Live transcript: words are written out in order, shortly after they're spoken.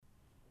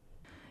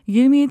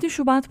27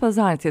 Şubat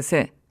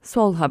Pazartesi.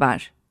 Sol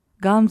Haber.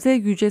 Gamze,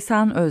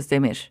 Yücesan,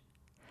 Özdemir.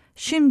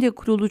 Şimdi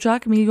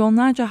kurulacak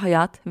milyonlarca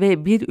hayat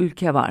ve bir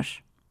ülke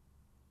var.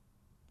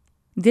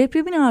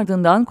 Depremin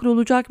ardından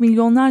kurulacak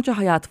milyonlarca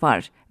hayat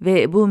var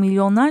ve bu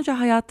milyonlarca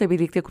hayatla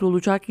birlikte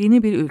kurulacak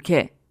yeni bir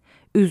ülke.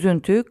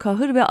 Üzüntü,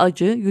 kahır ve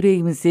acı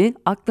yüreğimizi,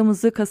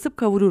 aklımızı kasıp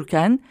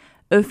kavururken,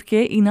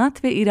 öfke,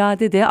 inat ve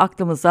irade de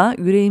aklımıza,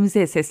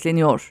 yüreğimize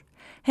sesleniyor.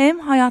 Hem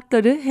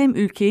hayatları hem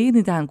ülkeyi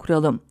yeniden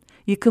kuralım.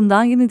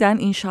 Yıkımdan yeniden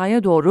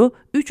inşaya doğru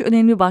 3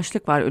 önemli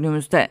başlık var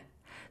önümüzde.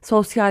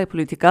 Sosyal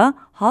politika,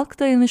 halk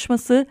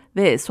dayanışması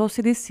ve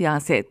sosyalist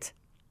siyaset.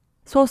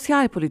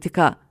 Sosyal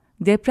politika,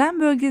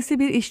 deprem bölgesi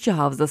bir işçi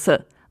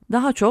havzası.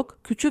 Daha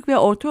çok küçük ve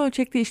orta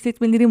ölçekli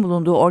işletmelerin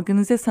bulunduğu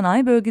organize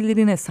sanayi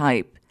bölgelerine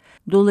sahip.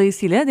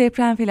 Dolayısıyla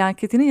deprem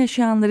felaketini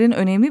yaşayanların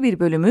önemli bir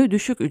bölümü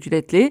düşük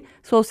ücretli,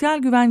 sosyal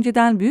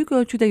güvenceden büyük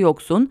ölçüde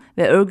yoksun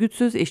ve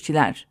örgütsüz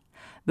işçiler.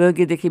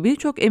 Bölgedeki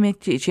birçok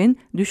emekçi için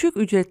düşük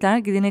ücretler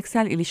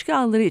geleneksel ilişki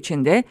ağları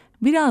içinde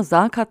biraz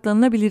daha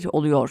katlanılabilir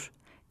oluyor.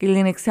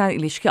 Geleneksel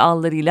ilişki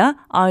ağlarıyla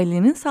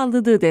ailenin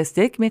sağladığı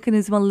destek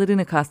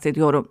mekanizmalarını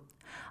kastediyorum.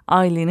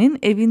 Ailenin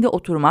evinde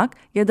oturmak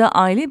ya da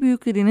aile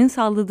büyüklerinin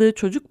sağladığı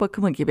çocuk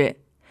bakımı gibi.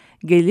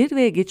 Gelir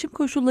ve geçim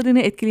koşullarını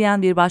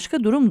etkileyen bir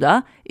başka durum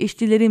da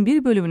işçilerin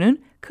bir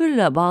bölümünün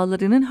kırla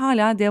bağlarının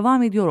hala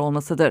devam ediyor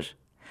olmasıdır.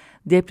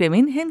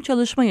 Depremin hem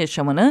çalışma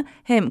yaşamını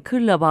hem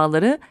kırla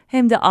bağları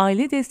hem de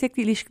aile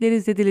destekli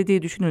ilişkileri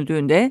zedelediği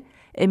düşünüldüğünde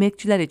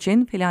emekçiler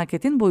için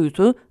felaketin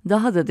boyutu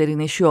daha da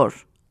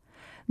derinleşiyor.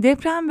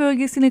 Deprem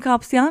bölgesini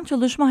kapsayan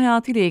çalışma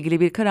hayatı ile ilgili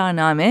bir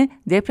kararname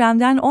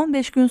depremden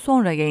 15 gün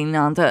sonra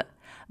yayınlandı.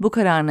 Bu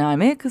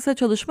kararname kısa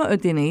çalışma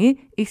ödeneği,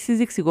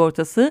 işsizlik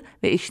sigortası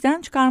ve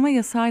işten çıkarma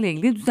yasağı ile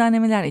ilgili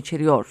düzenlemeler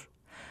içeriyor.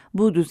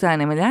 Bu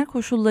düzenlemeler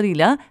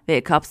koşullarıyla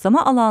ve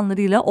kapsama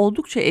alanlarıyla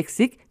oldukça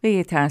eksik ve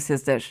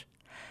yetersizdir.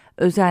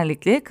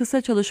 Özellikle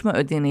kısa çalışma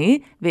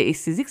ödeneği ve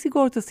işsizlik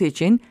sigortası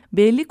için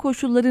belli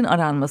koşulların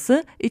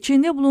aranması,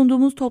 içinde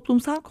bulunduğumuz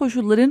toplumsal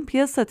koşulların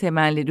piyasa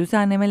temelli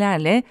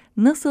düzenlemelerle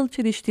nasıl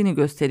çeliştiğini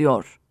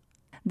gösteriyor.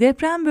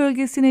 Deprem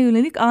bölgesine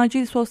yönelik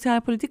acil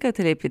sosyal politika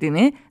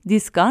taleplerini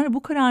DİSKAR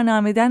bu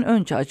kararnameden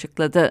önce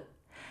açıkladı.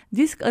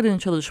 DİSKAR'ın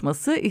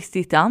çalışması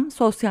istihdam,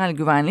 sosyal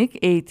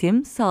güvenlik,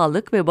 eğitim,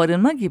 sağlık ve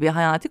barınma gibi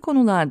hayati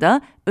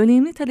konularda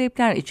önemli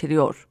talepler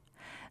içeriyor.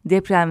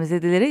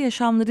 Depremzedelere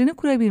yaşamlarını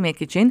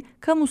kurabilmek için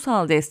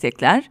kamusal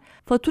destekler,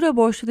 fatura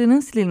borçlarının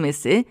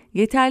silinmesi,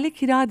 yeterli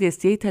kira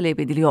desteği talep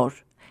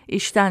ediliyor.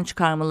 İşten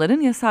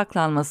çıkarmaların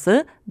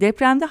yasaklanması,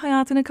 depremde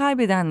hayatını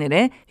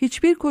kaybedenlere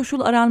hiçbir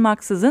koşul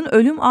aranmaksızın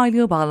ölüm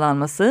aylığı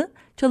bağlanması,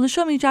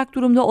 çalışamayacak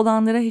durumda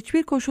olanlara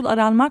hiçbir koşul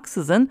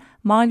aranmaksızın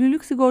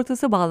malulük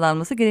sigortası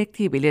bağlanması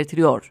gerektiği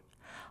belirtiliyor.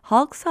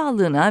 Halk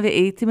sağlığına ve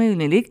eğitime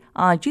yönelik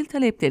acil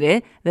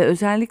taleplere ve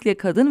özellikle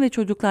kadın ve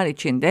çocuklar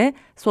için de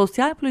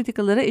sosyal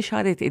politikalara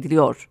işaret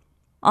ediliyor.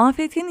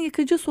 Afetin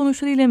yıkıcı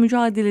sonuçlarıyla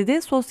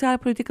mücadelede sosyal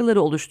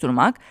politikaları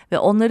oluşturmak ve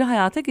onları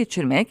hayata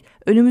geçirmek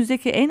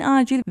önümüzdeki en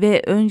acil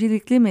ve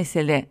öncelikli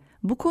mesele.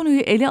 Bu konuyu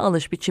ele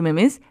alış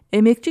biçimimiz,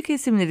 emekçi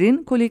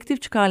kesimlerin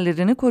kolektif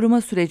çıkarlarını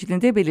koruma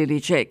sürecini de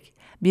belirleyecek.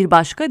 Bir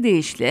başka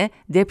deyişle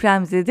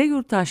depremzede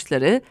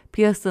yurttaşları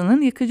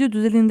piyasanın yıkıcı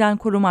düzeninden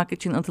korumak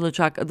için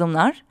atılacak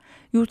adımlar,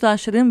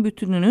 yurttaşların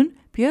bütününün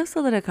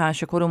piyasalara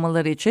karşı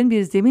korumaları için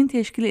bir zemin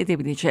teşkil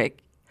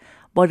edebilecek.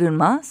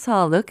 Barınma,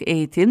 sağlık,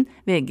 eğitim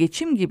ve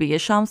geçim gibi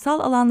yaşamsal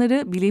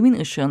alanları bilimin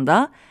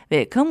ışığında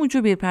ve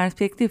kamucu bir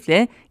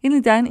perspektifle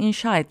yeniden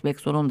inşa etmek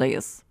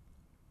zorundayız.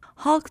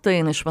 Halk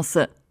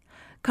dayanışması.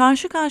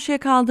 Karşı karşıya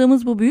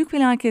kaldığımız bu büyük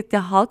felakette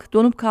halk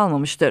donup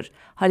kalmamıştır.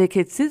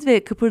 Hareketsiz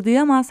ve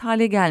kıpırdayamaz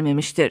hale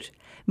gelmemiştir.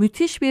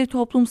 Müthiş bir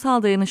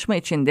toplumsal dayanışma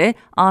içinde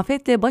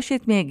afetle baş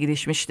etmeye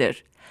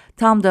girişmiştir.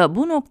 Tam da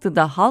bu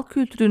noktada halk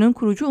kültürünün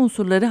kurucu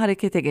unsurları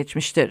harekete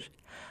geçmiştir.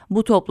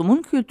 Bu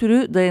toplumun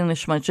kültürü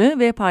dayanışmacı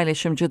ve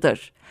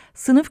paylaşımcıdır.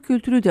 Sınıf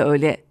kültürü de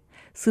öyle.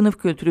 Sınıf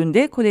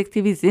kültüründe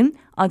kolektivizm,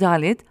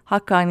 adalet,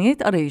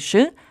 hakkaniyet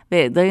arayışı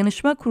ve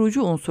dayanışma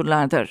kurucu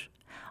unsurlardır.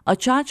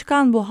 Açığa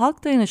çıkan bu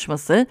halk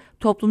dayanışması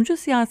toplumcu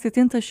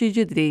siyasetin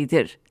taşıyıcı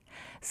direğidir.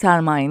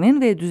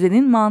 Sermayenin ve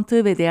düzenin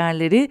mantığı ve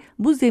değerleri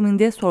bu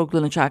zeminde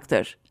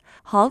sorgulanacaktır.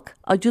 Halk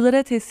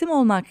acılara teslim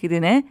olmak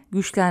yerine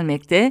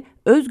güçlenmekte,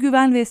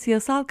 özgüven ve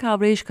siyasal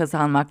kavrayış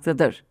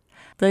kazanmaktadır.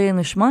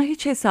 Dayanışma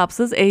hiç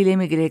hesapsız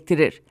eylemi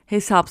gerektirir.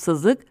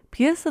 Hesapsızlık,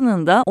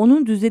 piyasanın da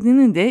onun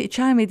düzeninin de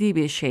içermediği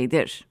bir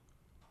şeydir.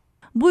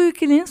 Bu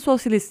ülkenin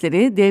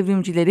sosyalistleri,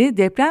 devrimcileri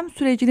deprem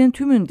sürecinin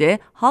tümünde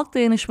halk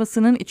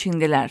dayanışmasının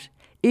içindeler.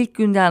 İlk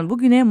günden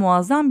bugüne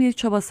muazzam bir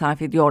çaba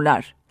sarf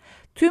ediyorlar.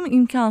 Tüm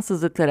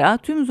imkansızlıklara,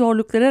 tüm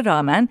zorluklara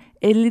rağmen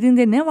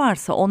ellerinde ne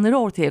varsa onları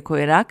ortaya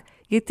koyarak,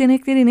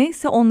 yetenekleri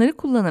neyse onları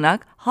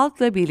kullanarak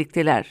halkla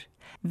birlikteler.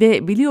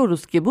 Ve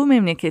biliyoruz ki bu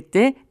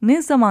memlekette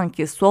ne zaman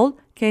ki sol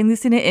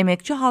kendisini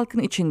emekçi halkın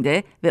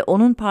içinde ve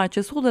onun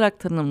parçası olarak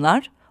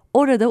tanımlar,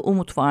 orada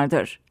umut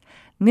vardır.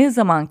 Ne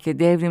zaman ki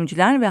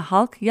devrimciler ve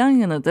halk yan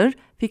yanadır,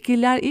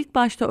 fikirler ilk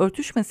başta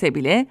örtüşmese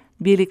bile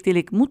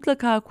birliktelik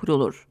mutlaka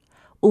kurulur.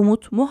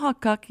 Umut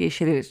muhakkak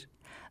yeşerir.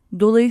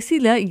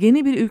 Dolayısıyla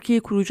yeni bir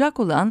ülkeyi kuracak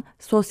olan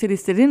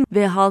sosyalistlerin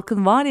ve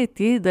halkın var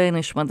ettiği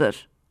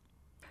dayanışmadır.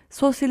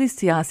 Sosyalist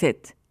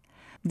siyaset.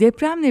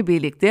 Depremle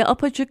birlikte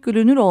apaçık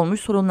görünür olmuş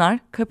sorunlar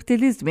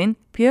kapitalizmin,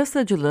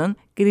 piyasacılığın,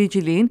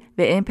 gericiliğin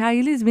ve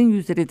emperyalizmin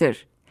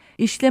yüzleridir.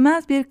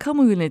 İşlemez bir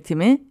kamu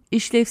yönetimi,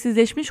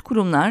 işlevsizleşmiş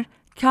kurumlar,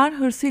 kar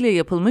hırsıyla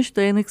yapılmış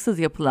dayanıksız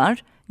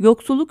yapılar,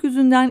 yoksulluk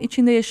yüzünden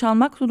içinde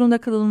yaşanmak zorunda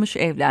kalınmış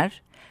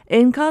evler,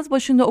 enkaz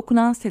başında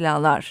okunan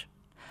selalar.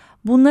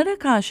 Bunlara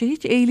karşı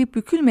hiç eğilip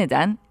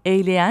bükülmeden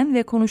eyleyen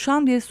ve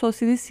konuşan bir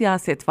sosyalist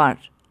siyaset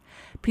var.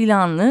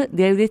 Planlı,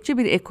 devletçi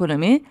bir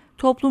ekonomi,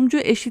 toplumcu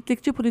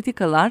eşitlikçi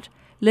politikalar,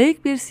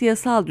 laik bir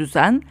siyasal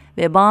düzen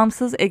ve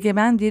bağımsız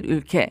egemen bir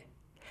ülke.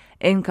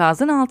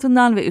 Enkazın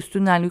altından ve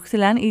üstünden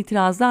yükselen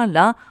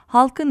itirazlarla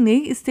halkın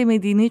neyi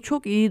istemediğini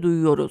çok iyi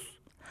duyuyoruz.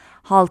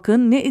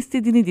 Halkın ne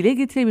istediğini dile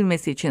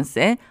getirebilmesi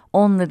içinse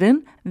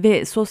onların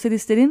ve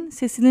sosyalistlerin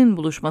sesinin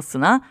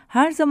buluşmasına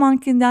her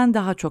zamankinden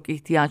daha çok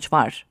ihtiyaç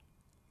var.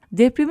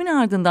 Depremin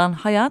ardından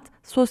hayat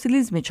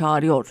sosyalizmi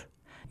çağırıyor.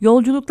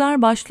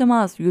 Yolculuklar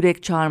başlamaz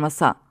yürek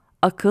çağırmasa.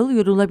 Akıl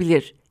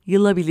yorulabilir,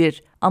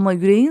 yılabilir ama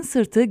yüreğin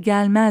sırtı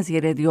gelmez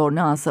yere diyor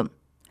Nazım.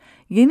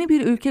 Yeni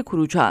bir ülke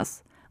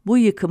kuracağız. Bu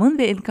yıkımın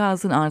ve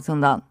enkazın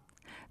ardından.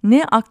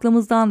 Ne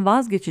aklımızdan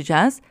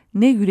vazgeçeceğiz,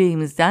 ne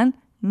yüreğimizden,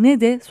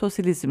 ne de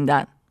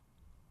sosyalizmden.